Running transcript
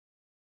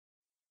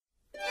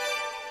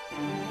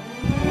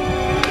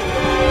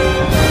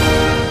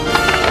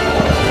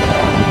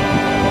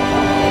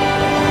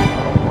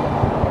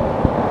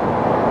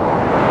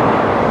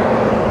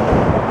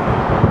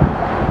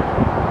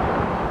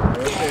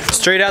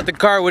Straight out the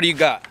car, what do you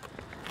got?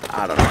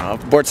 I don't know,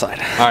 board slide.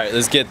 Alright,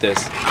 let's get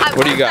this.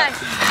 What do you got?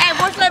 Hey,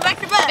 board slide back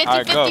to back. 50,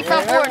 Alright, go. 50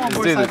 front board. Let's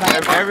do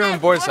this. Everyone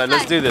board slide.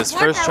 Let's do this.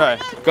 First try.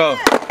 Go.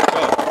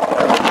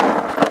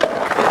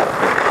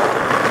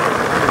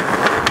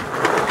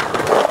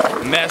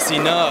 Go.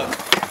 Messing up.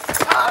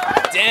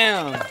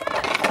 Damn.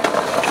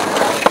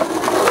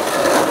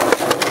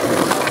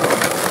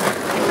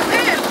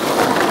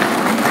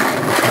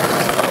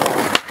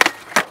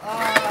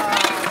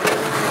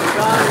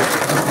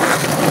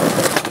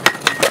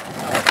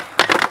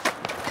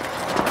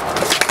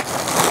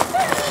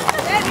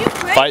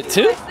 Fight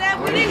two?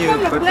 Where did you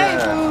put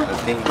the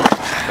thing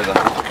for the...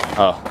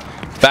 Oh,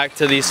 back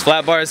to these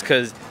flat bars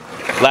because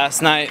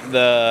last night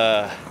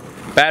the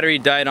battery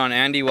died on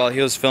Andy while he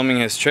was filming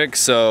his trick.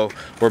 So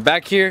we're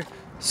back here.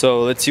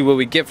 So let's see what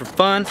we get for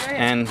fun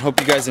and hope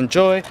you guys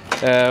enjoy.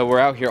 We're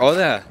out here. Oh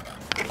yeah.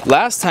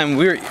 Last time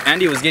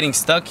Andy was getting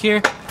stuck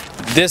here.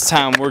 This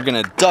time we're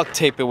gonna duct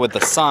tape it with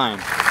a sign.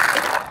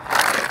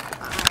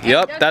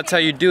 Yep, that's how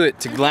you do it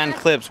to land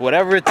clips.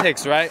 Whatever it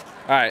takes, right?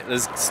 All right,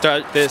 let's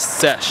start this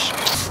sesh.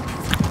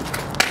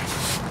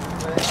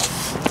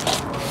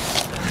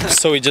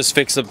 So we just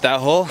fixed up that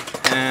hole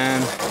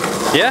and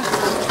yeah.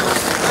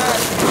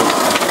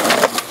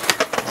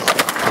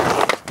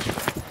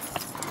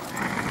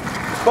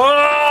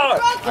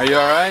 Are you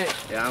alright?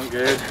 Yeah, I'm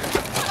good.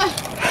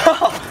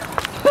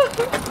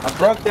 I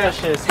broke that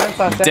shit.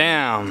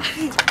 Damn.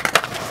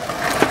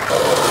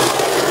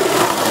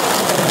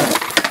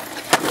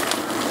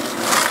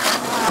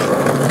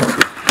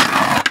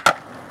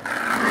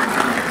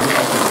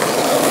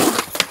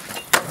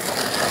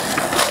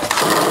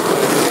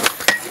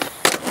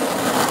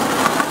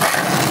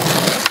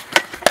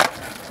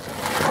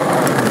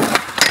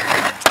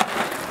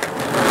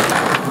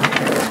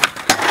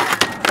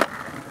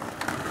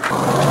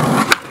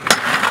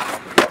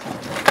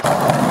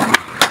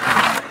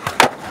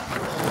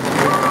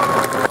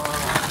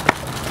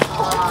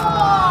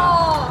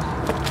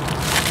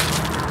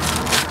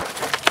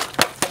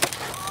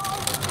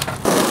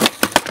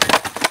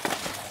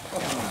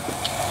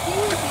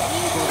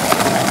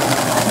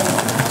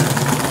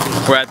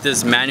 We're at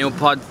this manual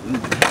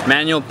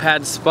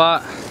pad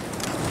spot.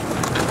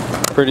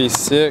 Pretty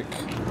sick.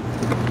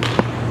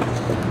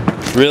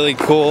 Really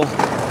cool.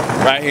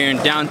 Right here in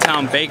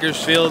downtown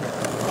Bakersfield.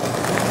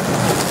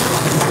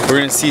 We're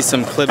gonna see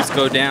some clips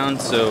go down,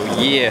 so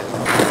yeah.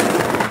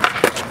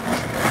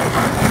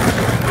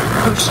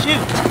 Oh shoot.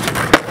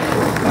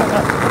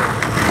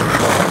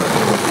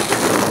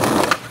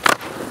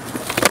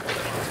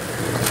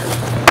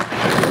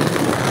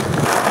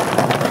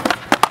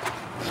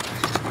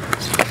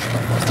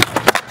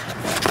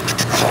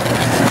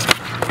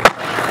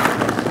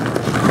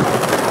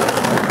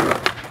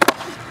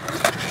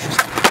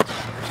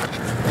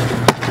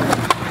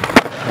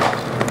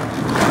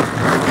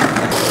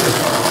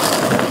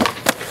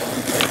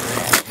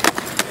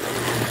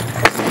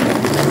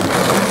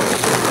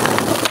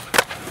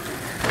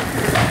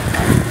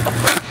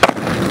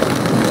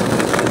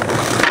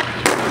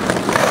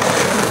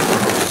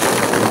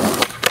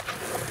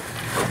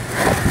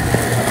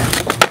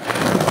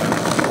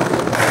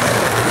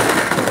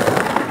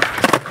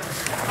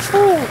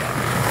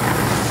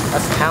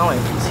 That's talent.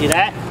 See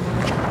that?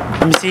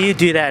 Let me see you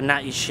do that and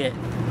not you shit.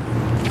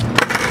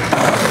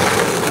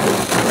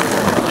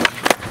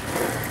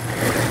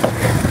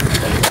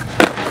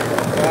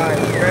 Oh,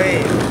 it's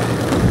great.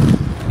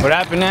 What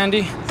happened, Andy?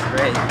 It's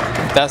great.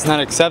 That's not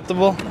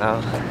acceptable?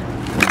 No.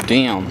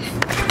 Damn.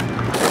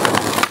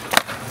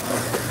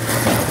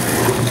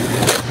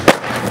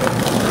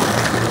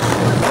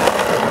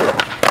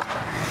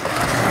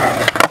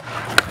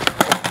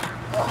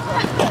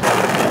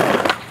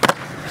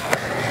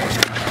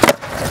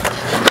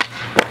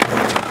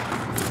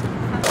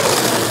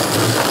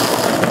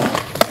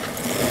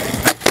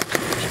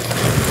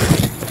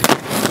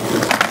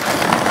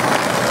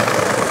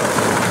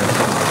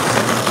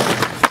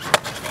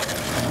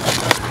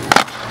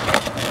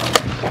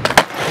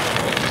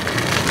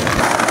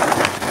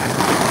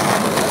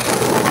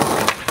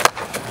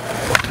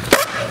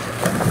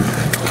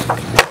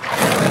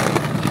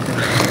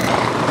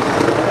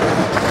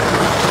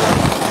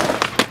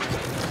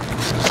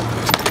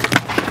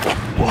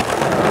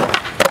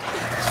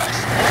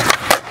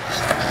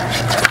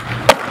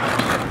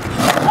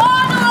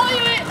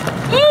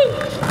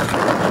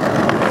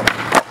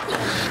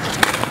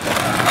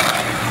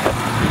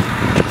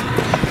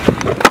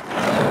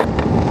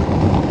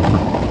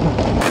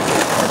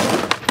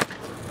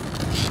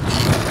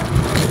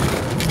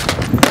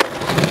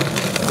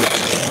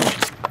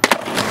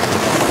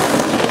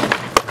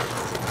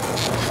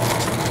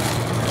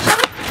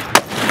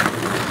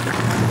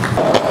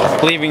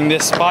 Leaving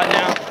this spot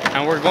now,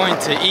 and we're going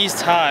to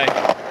East High.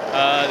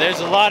 There's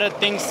a lot of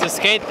things to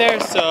skate there,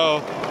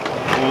 so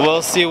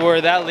we'll see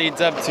where that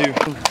leads up to.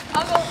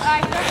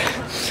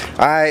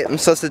 Alright, I'm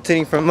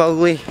substituting for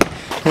Mowgli.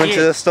 Went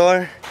to the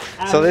store.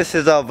 So this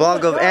is a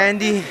vlog of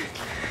Andy.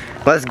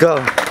 Let's go.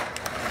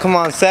 Come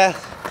on,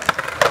 Seth.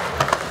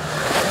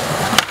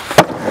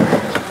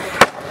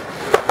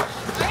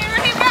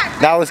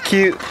 That was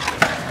cute.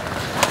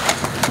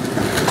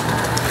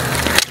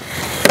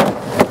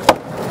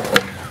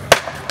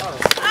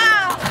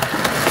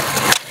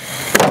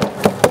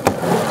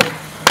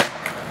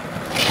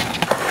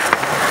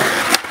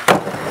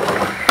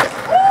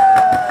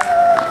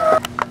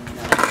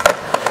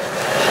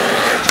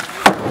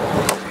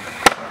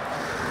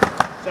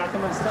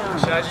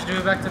 Should I just do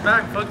it back to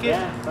back? Fuck it.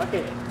 Yeah, fuck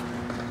it.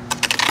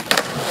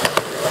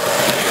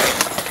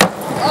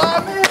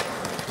 Oh, man.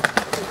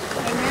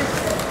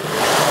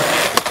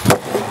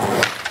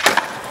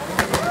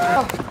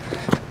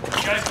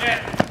 You guys get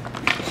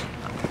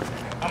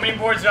how many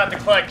boards do I have to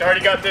collect? I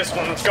already got this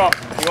one. Let's go.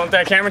 You want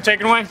that camera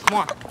taken away? Come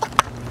on.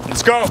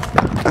 Let's go. You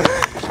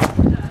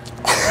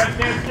guys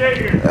can't stay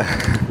here.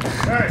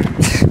 Hey.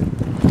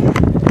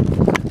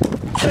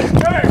 Hey.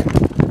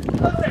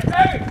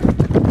 Hey.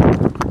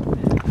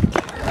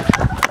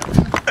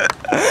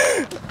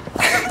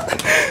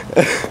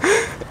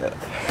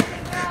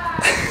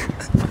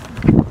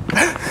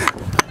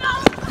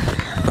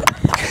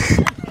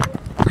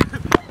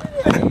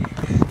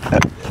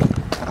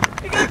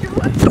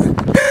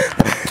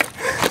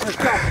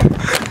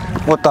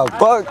 What the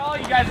fuck? All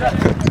you guys up.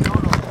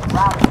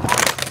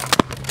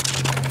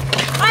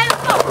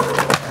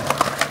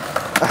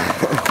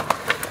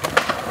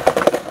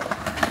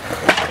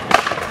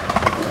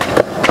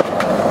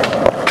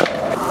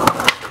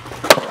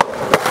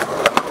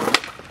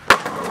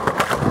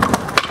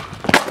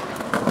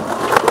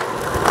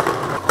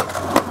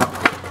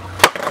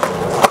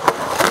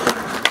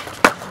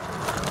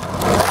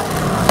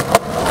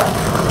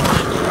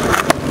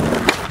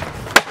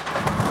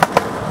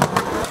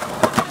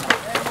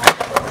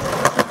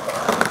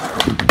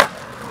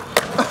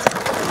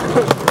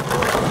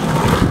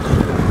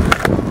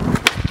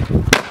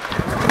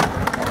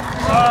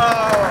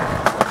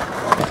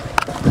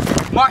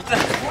 Martha!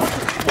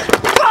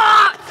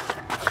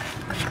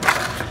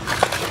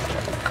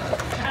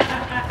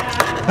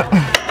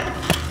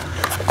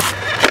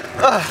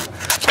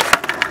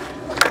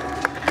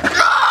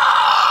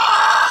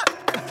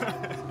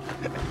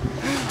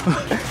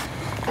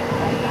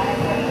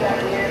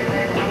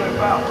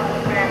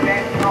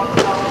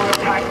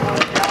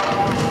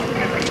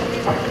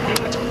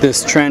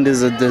 This trend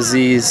is a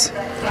disease.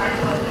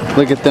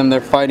 Look at them,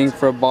 they're fighting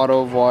for a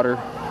bottle of water.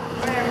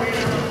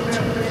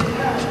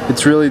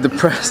 It's really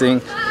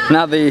depressing.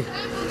 Now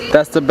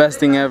that's the best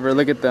thing ever.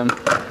 Look at them.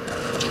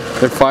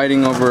 They're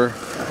fighting over.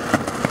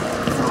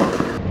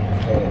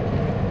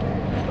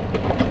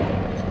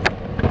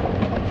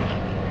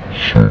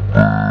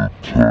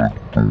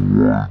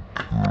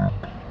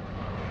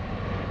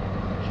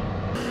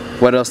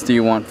 What else do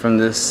you want from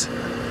this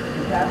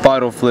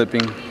bottle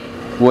flipping?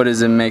 What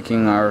is it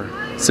making our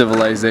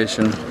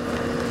civilization?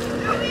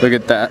 Look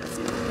at that.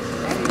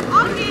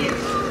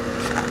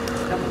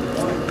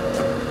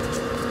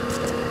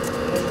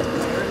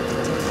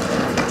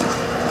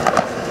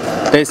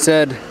 They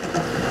said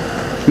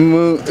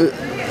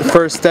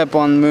first step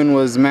on the moon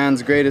was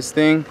man's greatest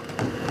thing.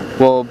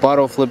 Well,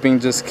 bottle flipping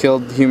just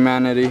killed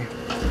humanity.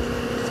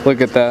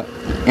 Look at that.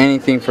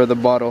 Anything for the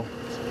bottle.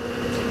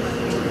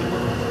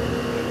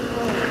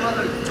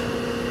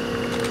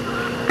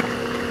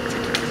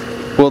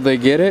 Will they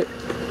get it?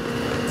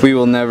 We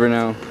will never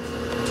know.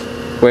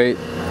 Wait.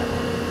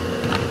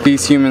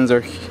 These humans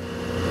are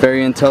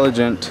very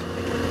intelligent,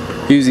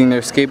 using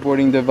their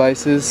skateboarding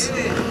devices,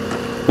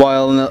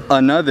 while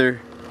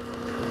another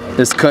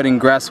is cutting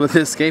grass with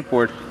his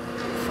skateboard.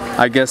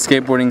 I guess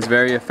skateboarding is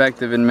very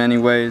effective in many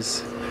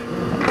ways.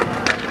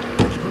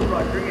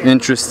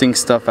 Interesting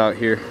stuff out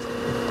here.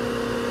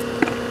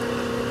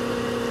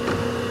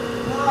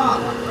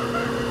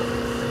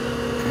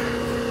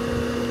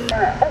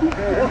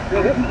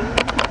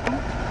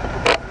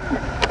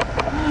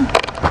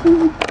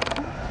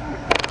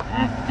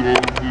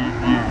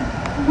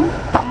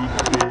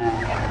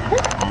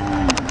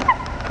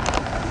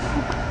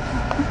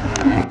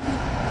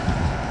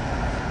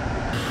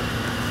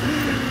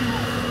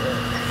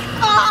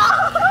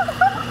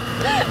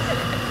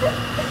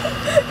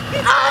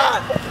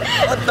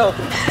 What the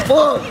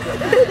fuck?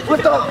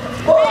 What the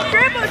fuck?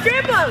 Dribble,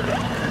 dribble!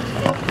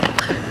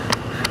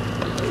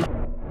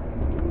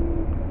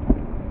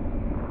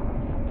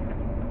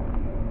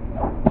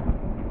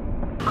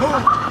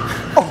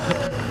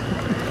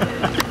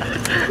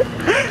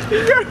 You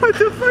got what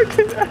the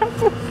fucking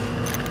apple.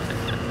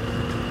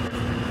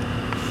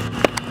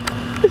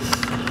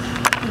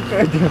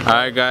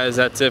 Alright guys,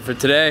 that's it for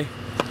today.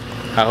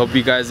 I hope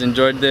you guys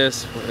enjoyed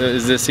this.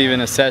 Is this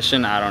even a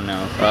session? I don't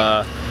know.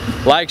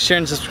 Like, share,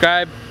 and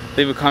subscribe.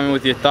 Leave a comment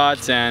with your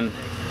thoughts, and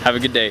have a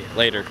good day.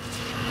 Later.